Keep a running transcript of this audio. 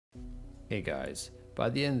Hey guys, by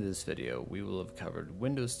the end of this video we will have covered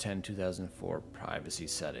Windows 10 2004 privacy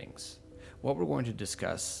settings. What we're going to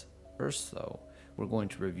discuss first though, we're going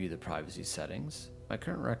to review the privacy settings, my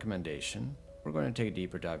current recommendation, we're going to take a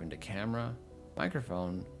deeper dive into camera,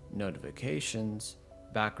 microphone, notifications,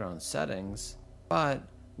 background settings, but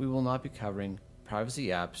we will not be covering privacy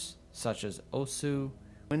apps such as OSU,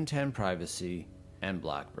 Win 10 Privacy, and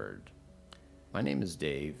Blackbird. My name is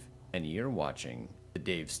Dave and you're watching the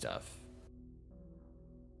Dave Stuff.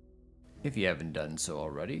 If you haven't done so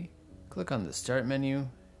already, click on the Start menu,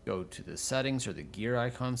 go to the Settings or the gear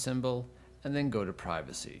icon symbol, and then go to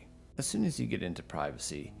Privacy. As soon as you get into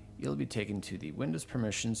Privacy, you'll be taken to the Windows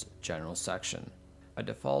Permissions General section. By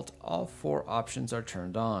default, all four options are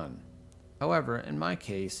turned on. However, in my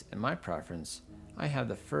case, in my preference, I have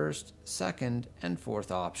the first, second, and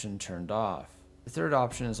fourth option turned off. The third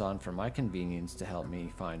option is on for my convenience to help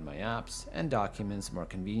me find my apps and documents more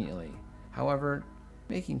conveniently. However,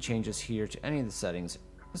 making changes here to any of the settings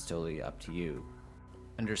is totally up to you.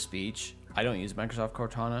 Under speech, I don't use Microsoft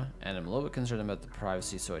Cortana and I'm a little bit concerned about the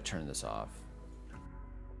privacy, so I turn this off.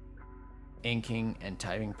 Inking and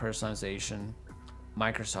typing personalization,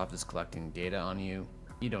 Microsoft is collecting data on you.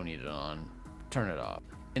 You don't need it on. Turn it off.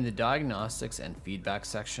 In the Diagnostics and Feedback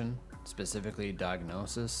section, specifically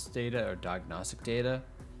diagnosis data or diagnostic data,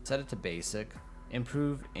 set it to basic.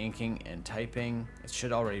 Improve inking and typing, it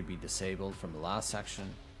should already be disabled from the last section.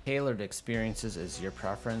 Tailored experiences is your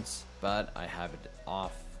preference, but I have it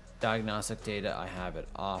off. Diagnostic data, I have it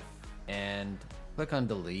off. And click on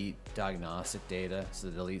delete diagnostic data, so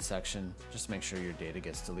the delete section, just make sure your data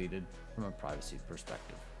gets deleted from a privacy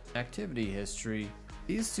perspective. Activity history,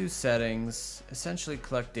 these two settings essentially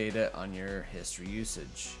collect data on your history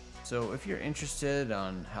usage. So if you're interested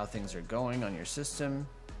on how things are going on your system,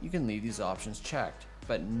 you can leave these options checked.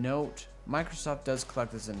 But note, Microsoft does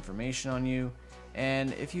collect this information on you,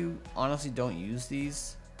 and if you honestly don't use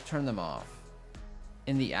these, turn them off.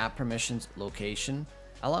 In the app permissions location,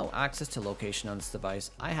 allow access to location on this device.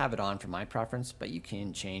 I have it on for my preference, but you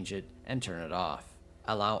can change it and turn it off.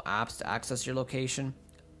 Allow apps to access your location.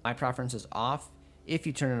 My preference is off. If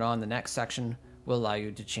you turn it on, the next section will allow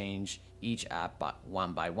you to change each app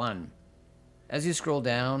one by one. As you scroll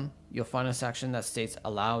down, you'll find a section that states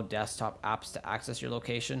allow desktop apps to access your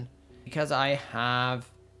location. Because I have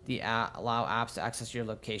the allow apps to access your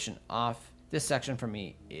location off, this section for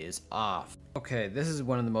me is off. Okay, this is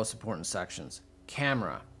one of the most important sections.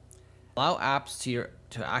 Camera. Allow apps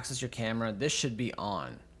to access your camera. This should be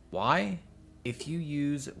on. Why? If you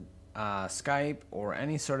use Skype or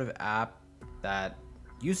any sort of app that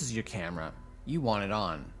uses your camera, you want it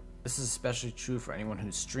on. This is especially true for anyone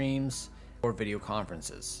who streams or video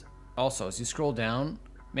conferences. Also, as you scroll down,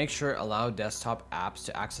 make sure allow desktop apps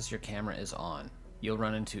to access your camera is on. You'll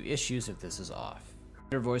run into issues if this is off.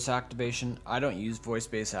 Under voice activation, I don't use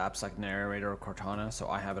voice-based apps like Narrator or Cortana, so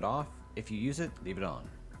I have it off. If you use it, leave it on.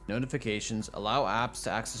 Notifications, allow apps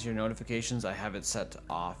to access your notifications. I have it set to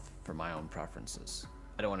off for my own preferences.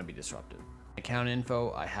 I don't want to be disrupted. Account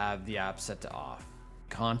info, I have the app set to off.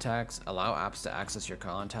 Contacts, allow apps to access your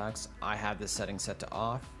contacts. I have this setting set to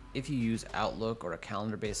off. If you use Outlook or a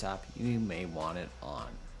calendar-based app, you may want it on.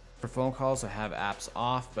 For phone calls, I have apps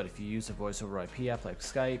off, but if you use a voice over IP app like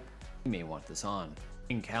Skype, you may want this on.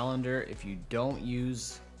 In Calendar, if you don't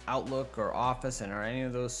use Outlook or Office and or any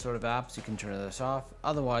of those sort of apps, you can turn this off.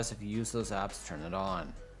 Otherwise, if you use those apps, turn it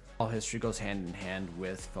on. Call history goes hand in hand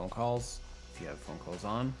with phone calls. If you have phone calls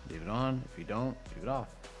on, leave it on. If you don't, leave it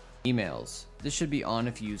off. Emails. This should be on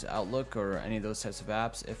if you use Outlook or any of those types of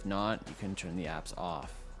apps. If not, you can turn the apps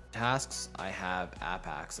off. Tasks, I have app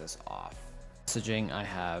access off. Messaging, I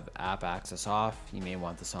have app access off. You may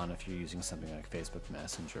want this on if you're using something like Facebook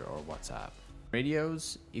Messenger or WhatsApp.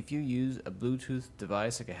 Radios, if you use a Bluetooth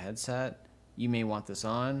device like a headset, you may want this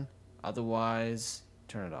on. Otherwise,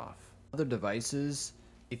 turn it off. Other devices,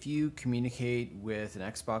 if you communicate with an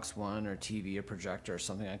Xbox One or TV or projector or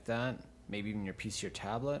something like that, maybe even your PC or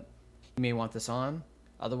tablet, you may want this on.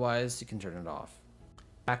 Otherwise, you can turn it off.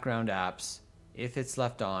 Background apps, if it's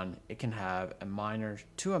left on, it can have a minor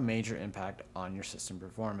to a major impact on your system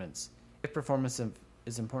performance. If performance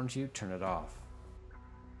is important to you, turn it off.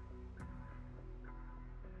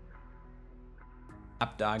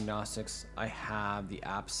 App diagnostics, I have the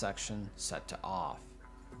app section set to off.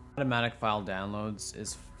 Automatic file downloads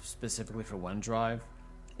is specifically for OneDrive.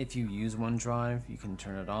 If you use OneDrive, you can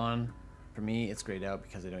turn it on. For me, it's grayed out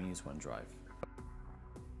because I don't use OneDrive.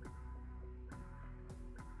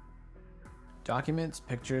 Documents,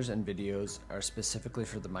 pictures, and videos are specifically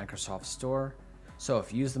for the Microsoft Store. So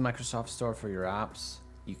if you use the Microsoft Store for your apps,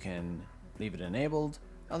 you can leave it enabled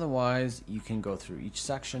Otherwise, you can go through each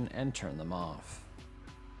section and turn them off.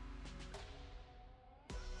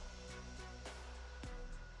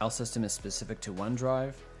 File system is specific to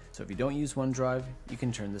OneDrive, so if you don't use OneDrive, you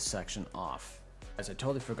can turn this section off. As I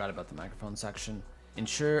totally forgot about the microphone section.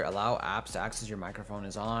 Ensure allow apps to access your microphone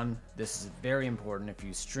is on. This is very important if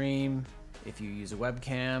you stream, if you use a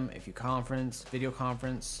webcam, if you conference, video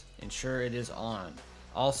conference, ensure it is on.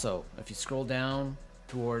 Also, if you scroll down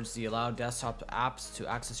towards the allow desktop apps to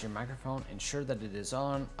access your microphone, ensure that it is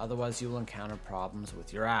on, otherwise you will encounter problems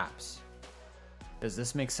with your apps. Does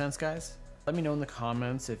this make sense, guys? Let me know in the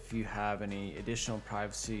comments if you have any additional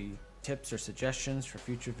privacy tips or suggestions for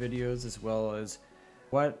future videos, as well as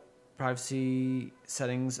what privacy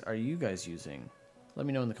settings are you guys using? Let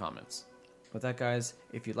me know in the comments. With that, guys,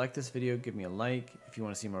 if you like this video, give me a like. If you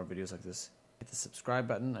want to see more videos like this, hit the subscribe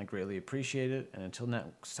button. I greatly appreciate it. And until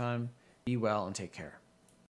next time, be well and take care.